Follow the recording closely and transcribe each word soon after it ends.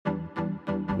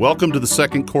Welcome to the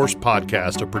Second Course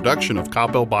Podcast, a production of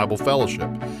Coppell Bible Fellowship.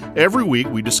 Every week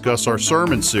we discuss our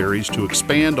sermon series to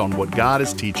expand on what God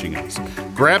is teaching us.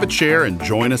 Grab a chair and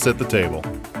join us at the table.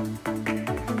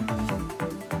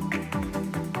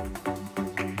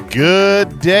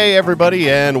 Good day, everybody,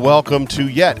 and welcome to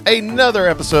yet another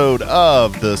episode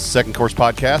of the Second Course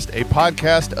Podcast, a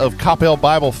podcast of Coppell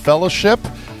Bible Fellowship.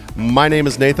 My name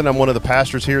is Nathan. I'm one of the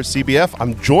pastors here at CBF.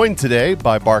 I'm joined today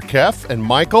by Barkev and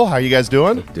Michael. How you guys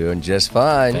doing? Doing just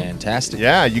fine. Fantastic.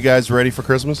 Yeah, you guys ready for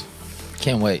Christmas?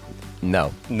 Can't wait.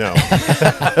 No.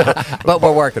 But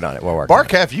we're working on it.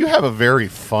 Barkev, you have a very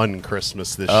fun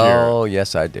Christmas this year. Oh,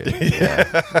 yes, I do.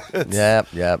 Yeah.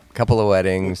 Yep. Couple of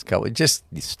weddings, just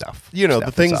stuff. You know,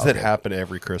 the things that good. happen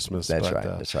every Christmas. That's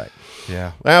right.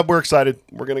 Yeah. We're excited.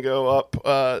 We're going to go up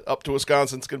to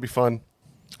Wisconsin. It's going to be fun.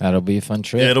 That'll be a fun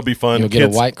trip. It'll be fun. You'll get a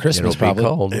white Christmas, It'll probably. be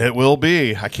cold. It will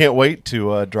be. I can't wait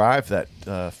to drive that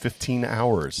 15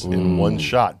 hours in one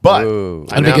shot. But It'll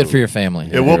be good for your family.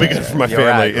 It will be good for my family.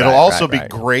 Right, It'll also be right.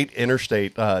 great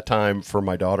interstate time for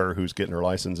my daughter who's getting her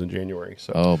license in January.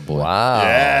 So. Oh, boy. Wow.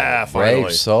 Yeah, finally.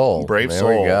 Brave soul. Brave There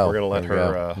soul. we go. We're going to let There we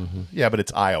her. go. Yeah, but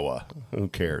it's Iowa. Who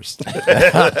cares?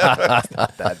 It's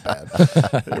not that bad.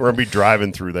 We're going to be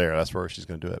driving through there. That's where she's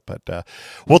going to do it. But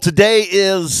well, today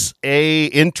is a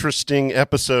interesting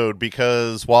episode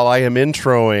because while I am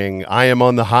introing, I am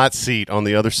on the hot seat on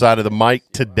the other side of the mic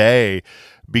today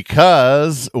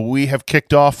because we have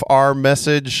kicked off our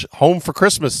message, Home for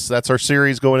Christmas. That's our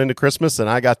series going into Christmas, and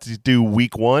I got to do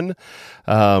week one.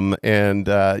 Like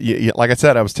I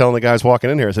said, I was telling the guys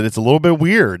walking in here, I said, it's a little bit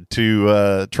weird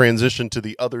to transition to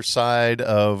the other side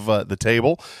of the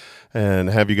table and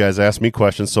have you guys ask me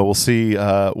questions. So we'll see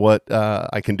what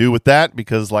I can do with that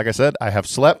because, like I said, I have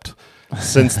slept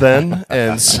since then.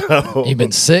 And so You've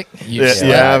been sick?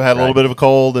 Yeah, I've had a little bit of a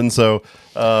cold, and so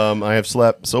I have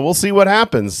slept. So we'll see what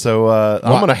happens. So I'm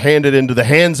going to hand it into the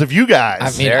hands of you guys.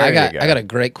 I mean, There I you go. got a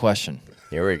great question.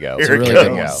 Here we go. Here it really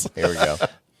goes. good Here we go.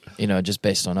 You know, just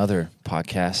based on other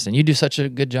podcasts, and you do such a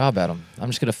good job at them. I'm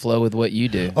just going to flow with what you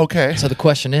do. Okay. So the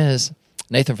question is,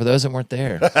 Nathan, for those that weren't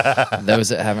there, those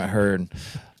that haven't heard,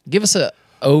 give us an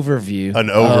overview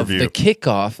of the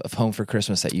kickoff of Home for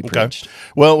Christmas that you preached.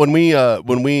 Well, when we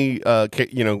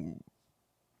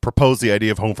proposed the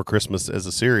idea of Home for Christmas as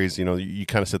a series, you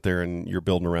kind of sit there and you're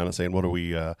building around and saying, what are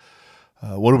we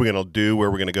going to do? Where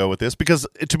are we going to go with this? Because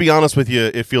to be honest with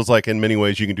you, it feels like in many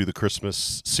ways you can do the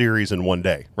Christmas series in one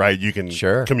day, right? You can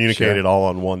communicate it all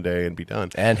on one day and be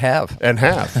done. And have. Check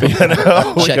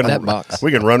that box. We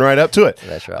can run right up to it.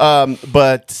 That's right.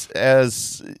 But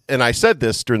and I said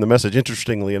this during the message,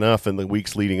 interestingly enough, in the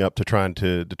weeks leading up to trying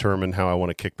to determine how I want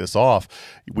to kick this off,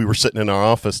 we were sitting in our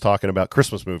office talking about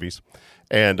Christmas movies.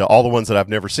 And all the ones that I've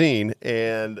never seen,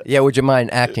 and Would you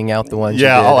mind acting out the ones?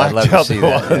 Yeah, you did? I'll I'd love act to out see the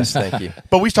that. ones. Yes, thank you.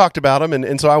 But we talked about them,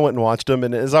 and so I went and watched them.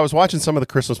 And as I was watching some of the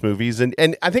Christmas movies, and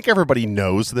I think everybody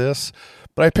knows this,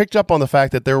 but I picked up on the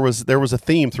fact that there was a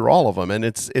theme through all of them, and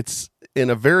it's in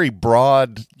a very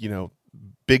broad,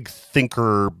 big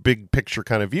thinker, big picture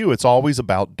kind of view. It's always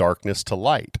about darkness to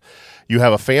light. You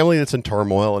have a family that's in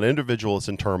turmoil, an individual that's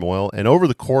in turmoil, and over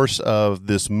the course of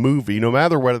this movie, no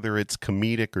matter whether it's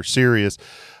comedic or serious,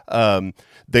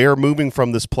 they are moving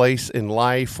from this place in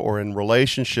life or in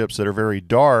relationships that are very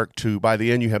dark to, by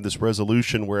the end, you have this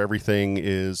resolution where everything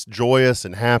is joyous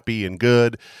and happy and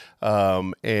good.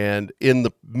 And in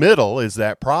the middle is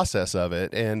that process of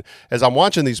it. And as I'm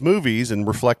watching these movies and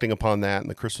reflecting upon that in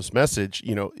the Christmas message,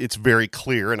 it's very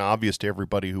clear and obvious to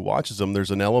everybody who watches them.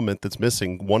 There's an element that's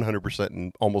missing 100%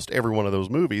 in almost every one of those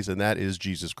movies, and that is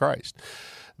Jesus Christ.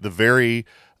 The very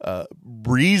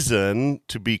reason,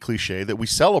 to be cliche, that we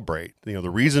celebrate, the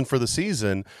reason for the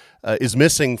season is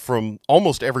missing from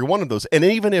almost every one of those. And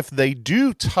even if they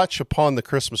do touch upon the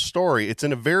Christmas story, it's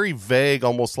in a very vague,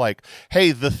 almost like,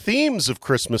 hey, the themes of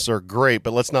Christmas are great,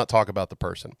 but let's not talk about the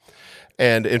person.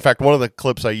 And in fact, one of the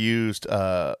clips I used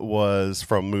was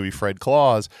from movie Fred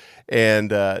Claus, and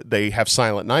they have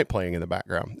Silent Night playing in the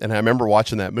background. And I remember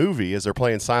watching that movie as they're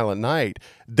playing Silent Night,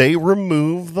 they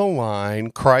remove the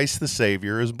line, Christ the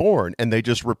Savior is born, and they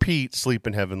just repeat, sleep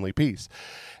in heavenly peace.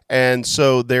 And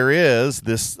so there is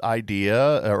this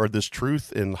idea or this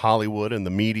truth in Hollywood and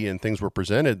the media and things were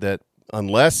presented that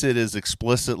unless it is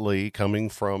explicitly coming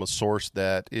from a source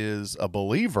that is a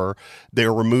believer,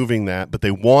 they're removing that, but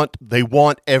they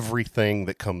want everything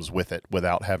that comes with it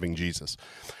without having Jesus.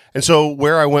 And so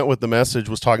where I went with the message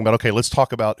was talking about, okay, let's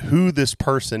talk about who this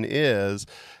person is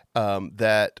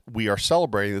that we are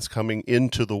celebrating that's coming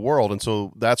into the world. And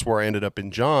so that's where I ended up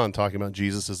in John, talking about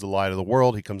Jesus as the light of the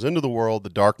world. He comes into the world, the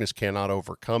darkness cannot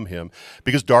overcome him,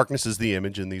 because darkness is the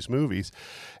image in these movies.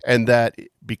 And that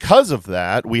because of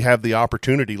that, we have the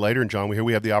opportunity, later in John,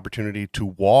 we have the opportunity to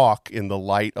walk in the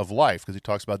light of life, because he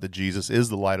talks about that Jesus is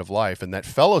the light of life, and that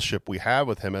fellowship we have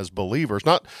with him as believers,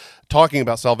 not talking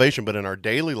about salvation, but in our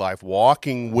daily life,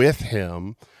 walking with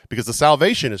him, because the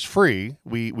salvation is free.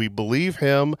 We believe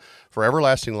him for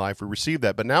everlasting life. We receive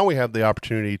that. But now we have the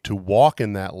opportunity to walk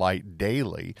in that light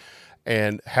daily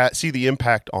and see the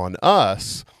impact on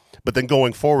us. But then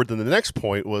going forward, then the next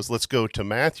point was, let's go to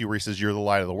Matthew, where he says, you're the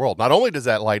light of the world. Not only does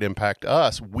that light impact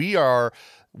us, we have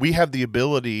the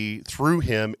ability through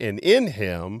him and in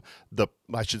him, the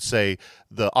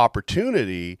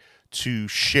opportunity to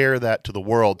share that to the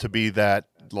world, to be that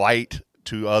light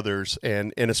to others.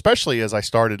 And especially as I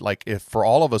started, like, if for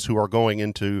all of us who are going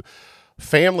into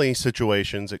family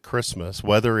situations at Christmas,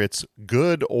 whether it's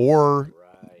good or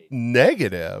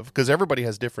negative, because everybody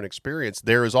has different experience,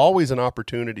 there is always an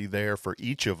opportunity there for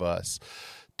each of us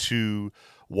to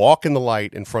walk in the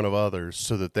light in front of others,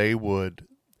 so that they would,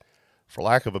 for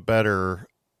lack of a better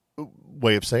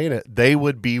way of saying it, they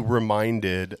would be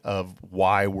reminded of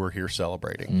why we're here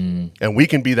celebrating. And we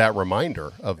can be that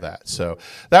reminder of that. So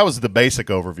that was the basic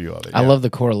overview of it. I love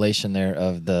the correlation there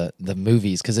of the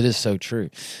movies, because it is so true.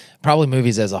 Probably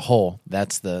movies as a whole,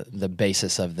 that's the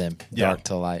basis of them, dark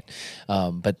to light.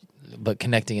 But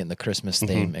connecting it in the Christmas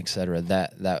theme, et cetera,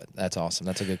 that's awesome.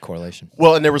 That's a good correlation.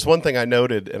 Well, and there was one thing I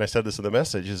noted, and I said this in the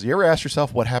message, is you ever ask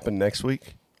yourself what happened next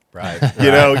week? Right.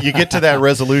 You get to that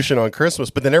resolution on Christmas,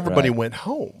 but then everybody went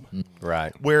home.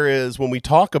 Right. Whereas when we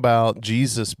talk about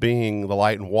Jesus being the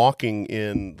light and walking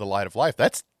in the light of life,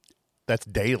 that's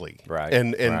daily. Right.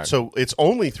 And so it's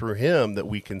only through him that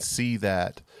we can see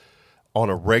that on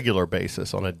a regular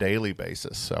basis, on a daily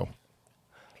basis. So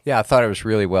yeah, I thought it was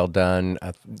really well done.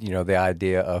 The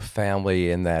idea of family,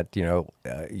 and that,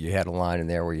 you had a line in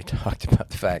there where you talked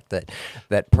about the fact that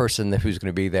that person who's going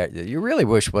to be there, you really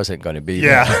wish wasn't going to be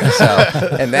there. So,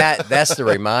 and that's the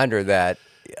reminder that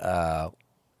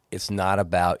it's not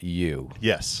about you.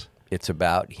 Yes. It's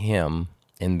about him,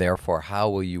 and therefore, how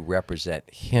will you represent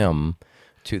him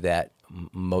to that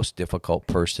most difficult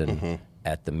person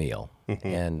at the meal?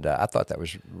 And I thought that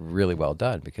was really well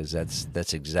done, because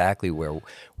that's exactly where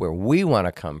we want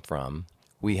to come from.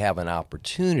 We have an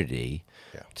opportunity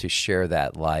to share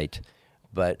that light,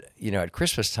 but at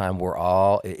Christmas time we're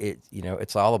all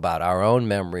it's all about our own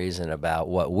memories and about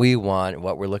what we want and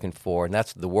what we're looking for, and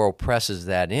that's the world presses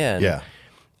that in. Yeah.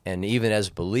 And even as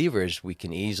believers, we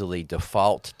can easily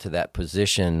default to that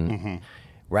position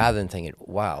rather than thinking,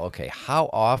 "Wow, okay, how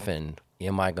often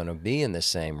am I going to be in the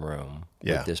same room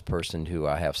with this person who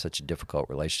I have such a difficult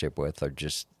relationship with, or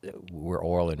just we're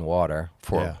oil and water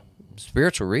for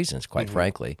spiritual reasons, quite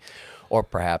frankly, or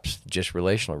perhaps just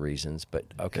relational reasons. But,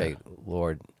 okay,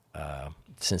 Lord,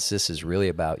 since this is really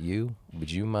about you, would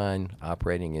you mind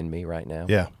operating in me right now?"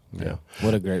 Yeah.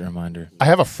 What a great reminder. I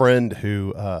have a friend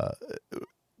who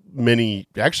many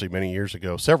years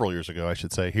ago, several years ago, I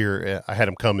should say, here, I had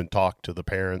him come and talk to the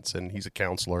parents, and he's a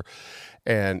counselor.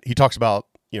 And he talks about,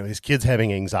 his kids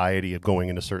having anxiety of going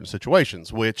into certain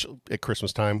situations, which at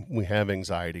Christmas time, we have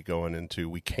anxiety going into,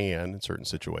 we can in certain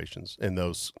situations, in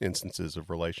those instances of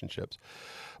relationships.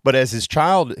 But as his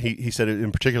child, he said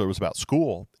in particular, it was about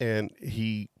school, and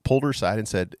he pulled her aside and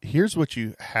said, here's what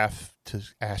you have to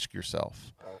ask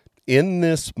yourself. In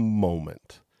this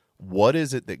moment, what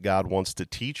is it that God wants to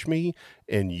teach me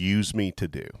and use me to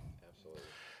do?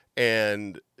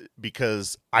 And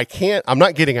because I'm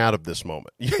not getting out of this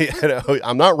moment.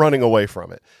 I'm not running away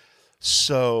from it.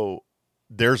 So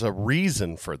there's a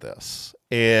reason for this.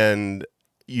 And,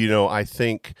 I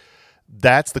think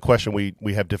that's the question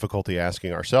we have difficulty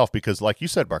asking ourselves, because like you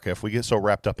said, Barca, if we get so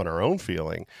wrapped up in our own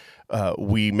feeling,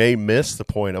 we may miss the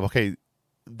point of, okay,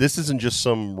 this isn't just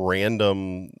some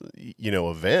random,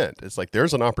 event. It's like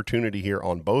there's an opportunity here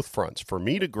on both fronts for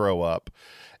me to grow up,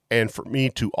 and for me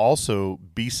to also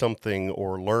be something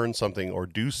or learn something or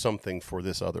do something for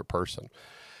this other person.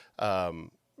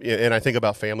 And I think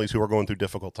about families who are going through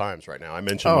difficult times right now. I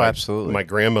mentioned my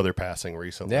grandmother passing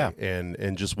recently,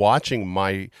 and just watching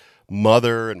my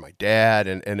mother and my dad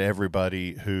and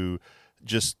everybody who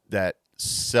just that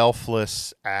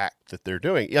selfless act that they're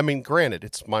doing. I mean, granted,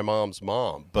 it's my mom's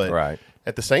mom, but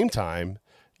at the same time,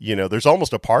 there's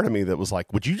almost a part of me that was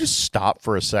like, would you just stop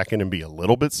for a second and be a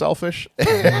little bit selfish?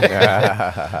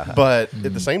 But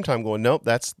at the same time going, nope,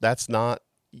 that's not,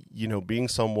 being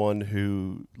someone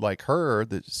who, like her,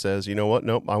 that says, you know what,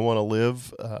 nope, I want to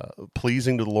live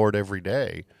pleasing to the Lord every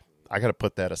day. I got to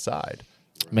put that aside.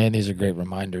 Man, these are great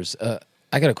reminders.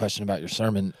 I got a question about your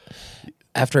sermon.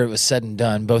 After it was said and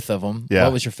done, both of them,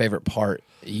 what was your favorite part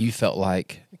you felt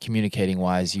like communicating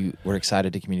wise you were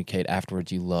excited to communicate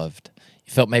afterwards you loved?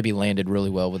 You felt maybe landed really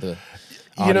well with the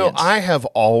audience? You know, I have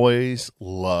always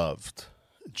loved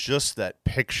just that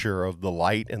picture of the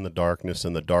light and the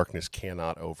darkness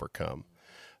cannot overcome.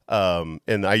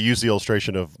 And I use the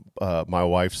illustration of my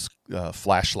wife's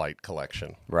flashlight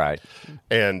collection, Right.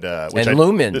 and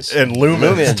lumens.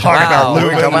 Lumens. Talking Wow, about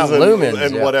we're lumens, talking about and, lumens,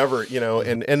 and yeah. whatever,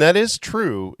 and that is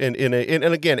true. And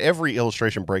again, every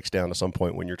illustration breaks down to some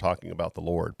point when you're talking about the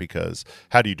Lord, because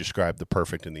how do you describe the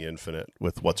perfect and the infinite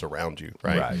with what's around you,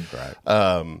 right?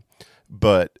 Right.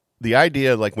 But the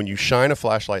idea, like when you shine a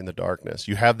flashlight in the darkness,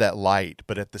 you have that light,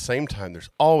 but at the same time, there's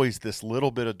always this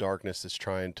little bit of darkness that's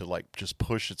trying to like just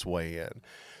push its way in.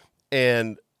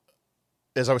 And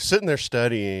as I was sitting there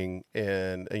studying,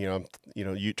 and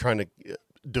you trying to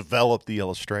develop the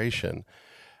illustration,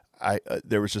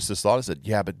 there was just this thought. I said,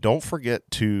 yeah, but don't forget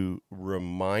to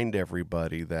remind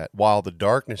everybody that while the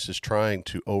darkness is trying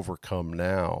to overcome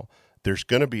now, there's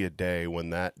going to be a day when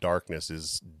that darkness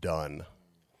is done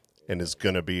and is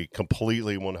going to be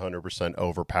completely 100%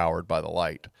 overpowered by the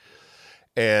light.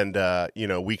 And,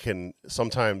 we can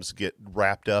sometimes get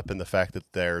wrapped up in the fact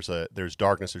that there's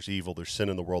darkness, there's evil, there's sin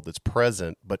in the world that's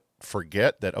present, but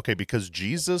forget that, okay, because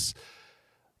Jesus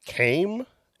came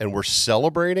and we're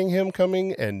celebrating him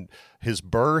coming and his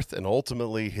birth and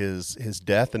ultimately his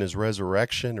death and his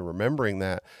resurrection, and remembering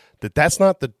that's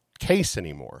not the case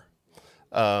anymore.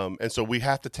 And so we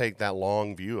have to take that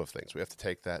long view of things. We have to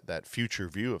take that future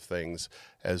view of things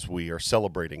as we are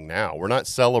celebrating now. We're not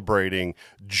celebrating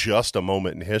just a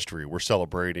moment in history. We're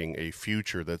celebrating a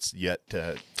future that's yet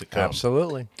to come.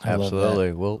 Absolutely. I love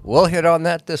Absolutely. We'll hit on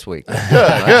that this week. Good.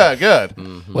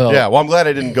 Mm-hmm. Well, I'm glad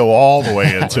I didn't go all the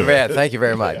way into Man, it. thank you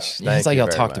very much. Yeah, it's like y'all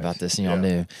talked much. about this and y'all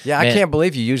knew. Yeah, I Man, can't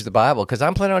believe you used the Bible, because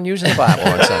I'm planning on using the Bible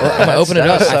on Sunday. I'm gonna open it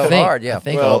up. So I think, hard, yeah. I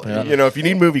think I'll open it up. If you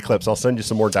need movie clips, I'll send you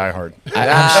some more Die Hard.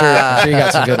 I'm sure you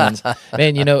got some good ones.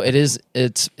 Man,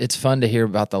 it's fun to hear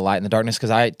about the light and the darkness,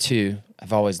 because I too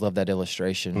have always loved that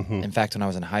illustration. Mm-hmm. In fact, when I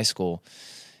was in high school,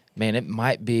 man, it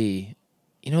might be,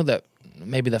 that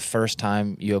maybe the first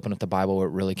time you open up the Bible where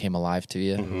it really came alive to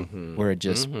you, where it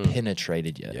just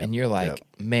penetrated you. And you're like,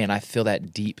 man, I feel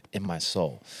that deep in my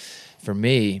soul. For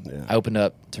me, I opened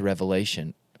up to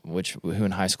Revelation, who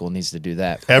in high school needs to do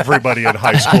that? Everybody in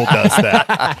high school does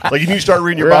that. Like, you start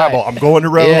reading your Bible, I'm going to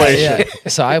Revelation. Yeah.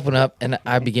 So I open up and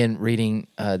I begin reading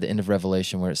the end of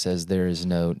Revelation, where it says there is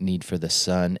no need for the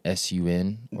sun,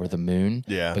 S-U-N, or the moon,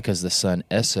 because the sun,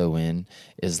 S-O-N,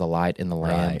 is the light, and the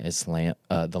lamb is lamp.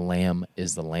 The lamb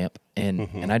is the lamp. And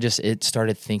it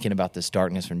started thinking about this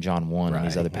darkness from John 1 and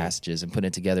these other passages, and putting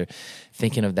it together,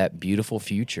 thinking of that beautiful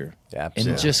future.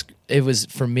 Absolutely. And it was,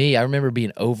 for me, I remember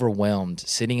being overwhelmed,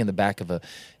 sitting in the back of it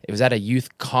was at a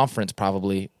youth conference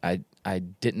probably. I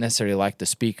didn't necessarily like the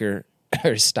speaker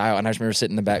or style, and I just remember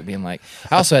sitting in the back being like,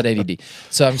 I also had ADD.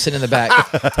 So I'm sitting in the back.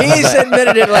 He's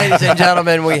admitted it, ladies and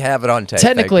gentlemen. We have it on tape.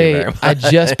 Technically, I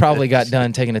just probably got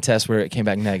done taking a test where it came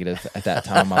back negative at that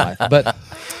time in my life. But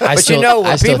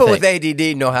people with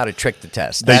ADD know how to trick the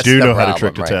test. They That's do the know how to problem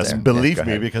trick the right test. there. Believe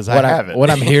me, because I have it. What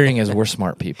I'm hearing is we're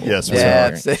smart people. Yes, we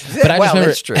That's are. what I'm hearing. But I just remember,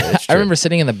 it's true. It's I true. remember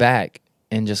sitting in the back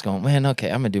and just going, man, okay,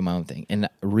 I'm going to do my own thing. And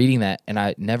reading that, and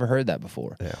I never heard that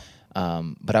before. Yeah.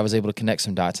 But I was able to connect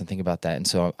some dots and think about that. And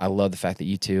so I love the fact that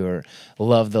you two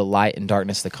love the light and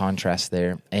darkness, the contrast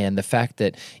there. And the fact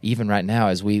that even right now,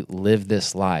 as we live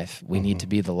this life, we need to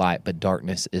be the light, but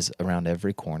darkness is around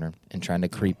every corner and trying to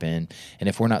creep in. And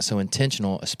if we're not so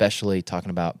intentional, especially talking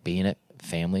about being at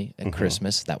family at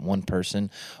Christmas, that one person,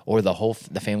 or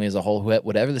the family as a whole,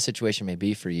 whatever the situation may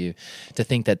be for you, to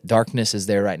think that darkness is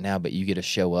there right now, but you get to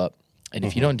show up. And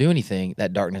if you don't do anything,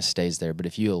 that darkness stays there. But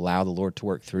if you allow the Lord to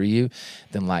work through you,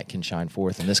 then light can shine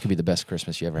forth. And this could be the best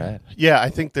Christmas you ever had. Yeah, I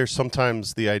think there's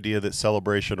sometimes the idea that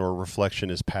celebration or reflection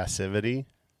is passivity,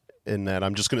 in that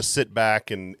I'm just going to sit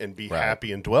back and be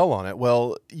happy and dwell on it.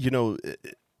 Well,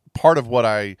 part of what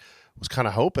I was kind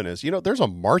of hoping is, there's a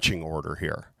marching order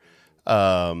here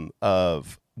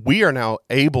of we are now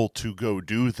able to go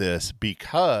do this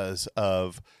because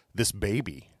of this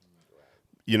baby.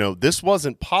 This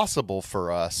wasn't possible for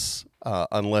us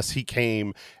unless he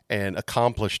came and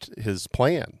accomplished his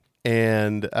plan.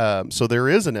 And so there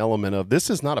is an element of, this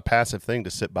is not a passive thing to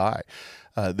sit by.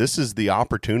 This is the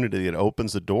opportunity that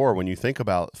opens the door when you think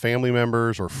about family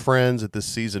members or friends at this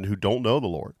season who don't know the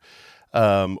Lord.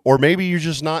 Or maybe you're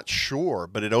just not sure,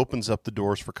 but it opens up the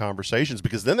doors for conversations,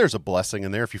 because then there's a blessing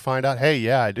in there. If you find out, hey,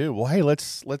 yeah, I do. Well, hey,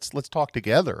 let's talk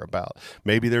together about,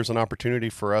 maybe there's an opportunity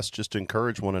for us just to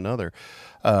encourage one another.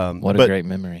 What a great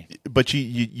memory. But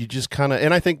you just kind of,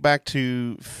 and I think back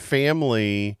to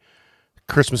family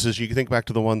Christmases, you can think back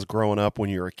to the ones growing up when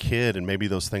you're a kid, and maybe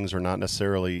those things are not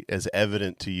necessarily as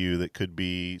evident to you. That could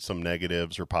be some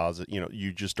negatives or positive.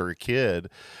 You just are a kid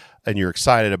and you're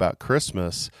excited about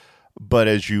Christmas. But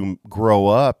as you grow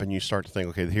up and you start to think,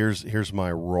 okay, here's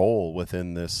my role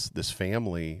within this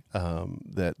family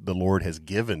that the Lord has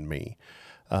given me.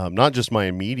 Not just my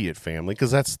immediate family,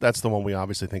 because that's the one we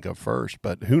obviously think of first,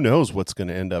 but who knows what's going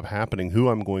to end up happening, who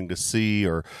I'm going to see,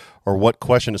 or what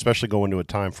question, especially going to a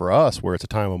time for us where it's a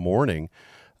time of mourning,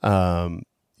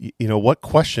 what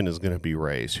question is going to be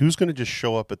raised? Who's going to just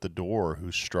show up at the door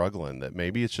who's struggling, that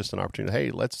maybe it's just an opportunity,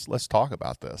 hey, let's talk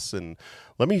about this, and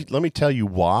let me tell you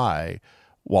why.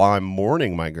 While I'm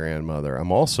mourning my grandmother,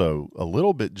 I'm also a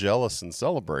little bit jealous and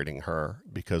celebrating her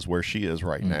because where she is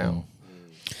right now.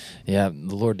 Yeah,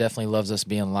 the Lord definitely loves us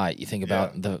being light. You think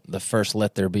about the first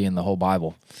 "let there be" in the whole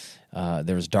Bible.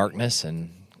 There was darkness, and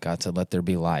God said, "Let there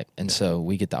be light." And so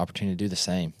we get the opportunity to do the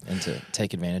same and to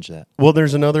take advantage of that. Well,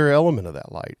 there's another element of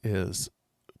that light is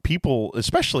people,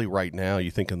 especially right now,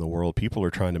 you think in the world, people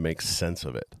are trying to make sense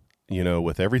of it.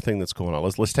 With everything that's going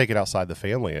on. Let's take it outside the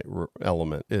family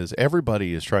element. Is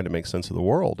everybody is trying to make sense of the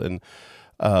world, and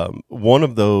one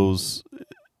of those.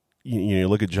 You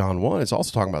look at John 1, it's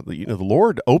also talking about the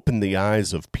Lord opened the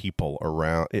eyes of people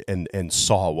around and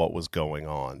saw what was going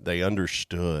on. They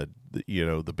understood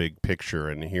the big picture,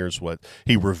 and here's what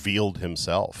he revealed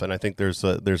himself. And I think there's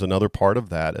another part of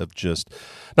that, of just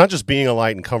not just being a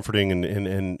light and comforting,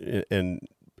 and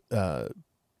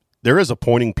there is a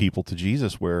pointing people to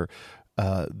Jesus where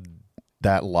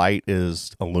that light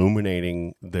is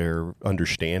illuminating their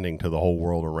understanding to the whole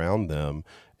world around them,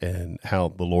 and how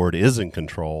the Lord is in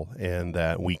control, and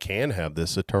that we can have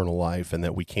this eternal life, and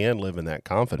that we can live in that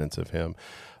confidence of Him,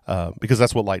 because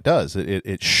that's what light does.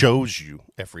 It shows you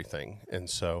everything, and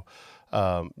so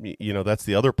that's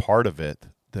the other part of it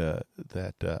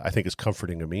that I think is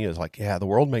comforting to me, is like, yeah, the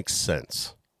world makes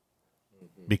sense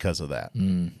because of that.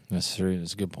 That's true.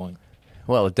 That's a good point.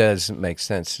 Well, it does make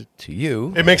sense to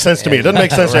you. It makes sense to me. It doesn't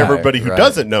make sense to everybody who right.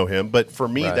 doesn't know Him, but for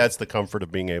me, that's the comfort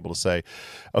of being able to say,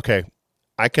 okay,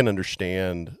 I can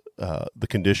understand the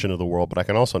condition of the world, but I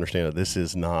can also understand that this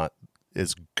is not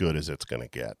as good as it's going to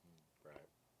get.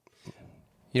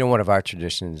 One of our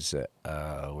traditions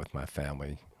with my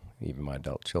family, even my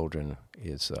adult children,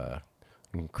 is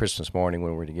Christmas morning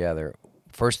when we're together,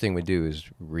 first thing we do is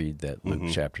read that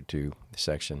Luke chapter 2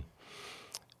 section.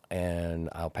 And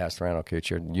I'll pass it around. Okay,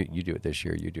 it's your, you do it this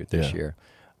year, you do it this year.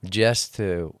 Just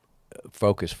to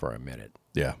focus for a minute.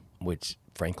 Yeah. Which,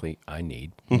 frankly, I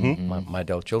need. My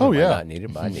adult children might not need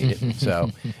it, but I need it. So,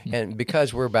 and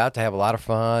because we're about to have a lot of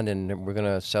fun and we're going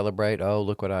to celebrate, oh,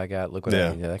 look what I got, look what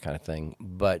I got, that kind of thing.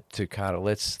 But to kind of,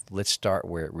 let's start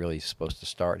where it really is supposed to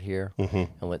start here, and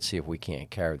let's see if we can't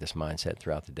carry this mindset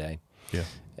throughout the day. Yeah.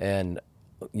 And,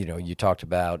 you talked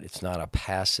about it's not a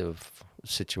passive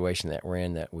situation that we're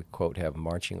in, that we, quote, have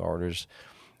marching orders.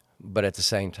 But at the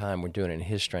same time, we're doing it in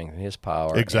His strength and His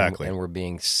power. Exactly. And we're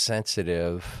being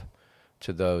sensitive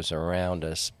to those around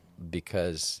us,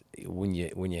 because when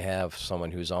you have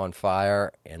someone who's on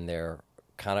fire and they're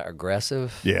kind of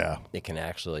aggressive, it can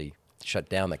actually shut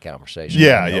down the conversation.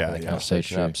 Open the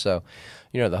conversation up. So,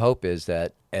 the hope is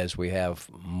that as we have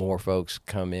more folks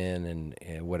come in,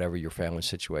 and whatever your family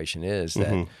situation is,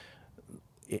 that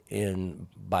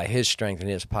by His strength and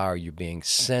His power, you're being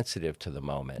sensitive to the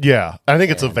moment. Yeah, I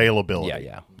think it's availability.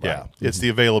 Right. It's the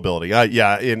availability.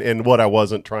 And what I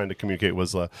wasn't trying to communicate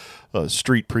was a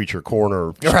street preacher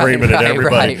corner screaming at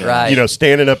everybody. Right.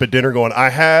 Standing up at dinner going, "I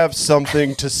have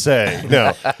something to say."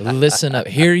 No, listen up,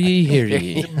 hear ye, hear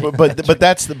ye. but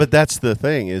that's the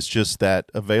thing, is just that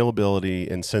availability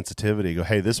and sensitivity. Go,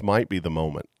 hey, this might be the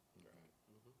moment,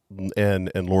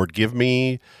 and Lord, give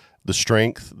me the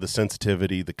strength, the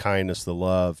sensitivity, the kindness, the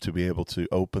love to be able to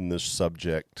open this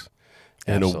subject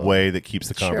in a way that keeps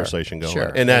the conversation going.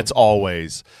 Sure. And that's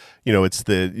always, it's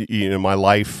my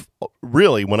life.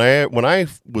 Really, when I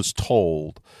was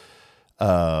told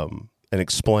and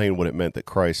explained what it meant that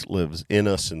Christ lives in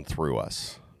us and through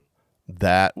us,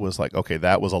 that was like, okay,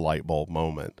 that was a light bulb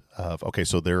moment of, okay,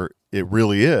 so it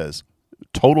really is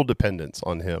total dependence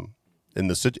on Him. In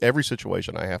every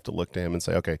situation, I have to look to Him and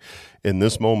say, okay, in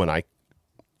this moment,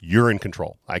 you're in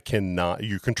control.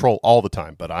 You control all the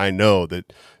time, but I know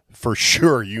that for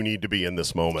sure you need to be in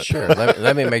this moment. Sure.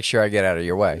 let me make sure I get out of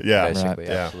your way. Yeah. Basically,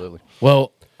 Right. Absolutely.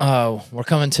 Well, We're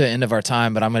coming to the end of our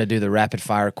time, but I'm going to do the rapid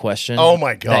fire question. Oh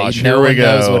my gosh, that here no we one go.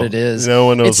 knows what it is. No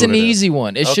one knows It's what an it is. easy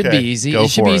one. It should be Okay, easy. go It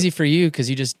should for be it. easy for you because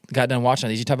you just got done watching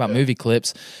these. You talk about movie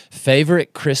clips.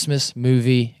 Favorite Christmas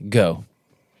movie? Go.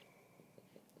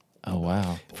 Oh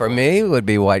wow. For me, it would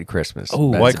be White Christmas.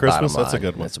 Oh, That's White the Christmas? bottom That's a line.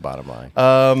 good one. That's the bottom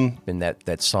line. And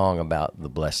that song about the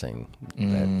blessing,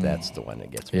 that's the one that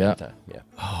gets me Yeah. every time. Yeah.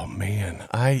 Oh man,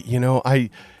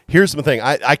 here's the thing.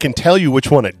 I can tell you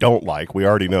which one I don't like. We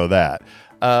already know that.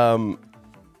 I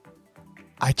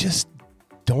just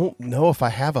don't know if I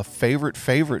have a favorite.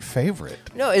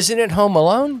 No, isn't it Home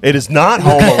Alone? It is not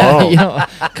Home Alone. You know,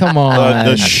 come on.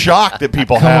 The shock that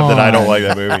people have that I don't like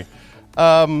that movie.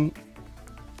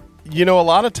 A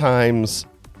lot of times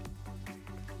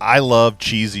I love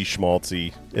cheesy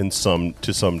schmaltzy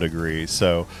to some degree.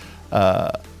 So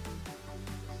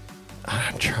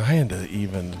I'm trying to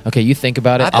even. Okay, you think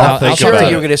about it. I'll think sure about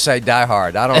you it. were going to say Die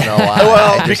Hard. I don't know why.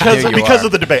 Well, I just knew you because were.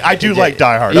 of the debate, I do like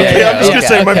Die Hard. Yeah, Okay, yeah, I'm just yeah. gonna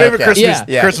say my Okay, favorite okay. Christmas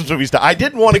Yeah. Christmas movie stuff. I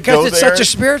didn't want to go Because it's there. such a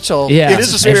spiritual. Yeah. It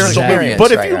is a spiritual movie, experience,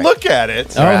 but if right, you right. look at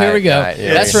it, Oh, here we go. Right,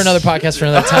 yeah. That's for another podcast for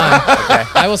another time.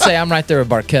 I will say I'm right there with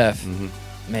Barkev.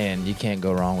 Man, you can't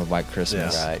go wrong with White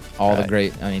Christmas. Yeah. Right, All the right.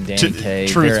 great, Danny Kaye,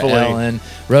 truthfully. Vera Ellen,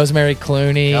 Rosemary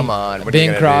Clooney. Come on, what are you Bing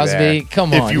gonna do Crosby. there?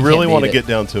 Come on. if you really want want to get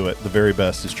down to it, the very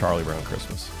best is Charlie Brown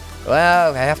Christmas.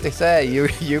 Well, I have to say, you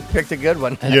picked a good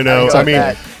one. You know, I'll I go mean, with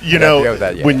that. you I'll know, go with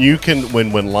that, yeah. when you can,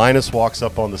 when Linus walks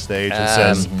up on the stage and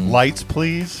says, "Lights,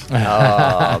 please,"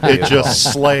 Oh, it beautiful.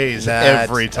 just slays That's-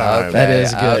 every time. okay, That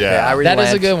is good. okay, Yeah. I That relent.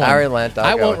 is a good one. I relent. I'll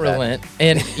I go won't with that. relent.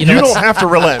 And You you know, don't have to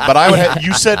relent, but I would.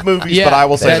 You said movies, Yeah, but I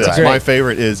will say that's this: great. my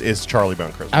favorite is Charlie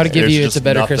Brown Christmas. I would give There's you just it's a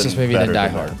better nothing Christmas movie better than Die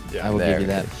that. Hard. Yeah. I will There give you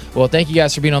we that. Well, thank you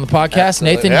guys for being on the podcast.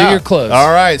 Absolutely. Nathan, Yeah. do your close.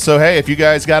 All right. So, hey, if you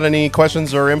guys got any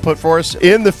questions or input for us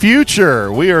in the future,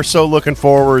 we are so looking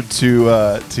forward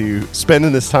to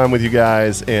spending this time with you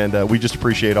guys, and we just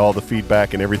appreciate all the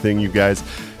feedback and everything you guys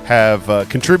have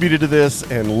contributed to this,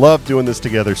 and love doing this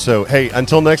together. So, hey,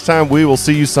 until next time, we will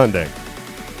see you Sunday.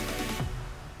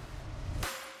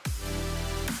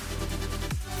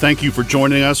 Thank you for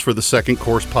joining us for the Second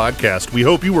Course podcast. We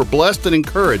hope you were blessed and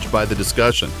encouraged by the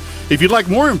discussion. If you'd like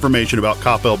more information about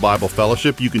Coppell Bible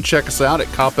Fellowship, you can check us out at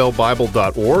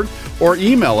coppellbible.org or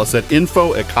email us at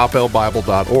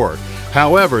info@coppellbible.org.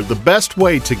 However, the best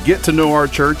way to get to know our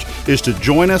church is to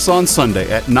join us on Sunday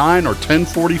at 9 or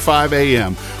 10:45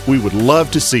 a.m. We would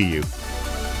love to see you.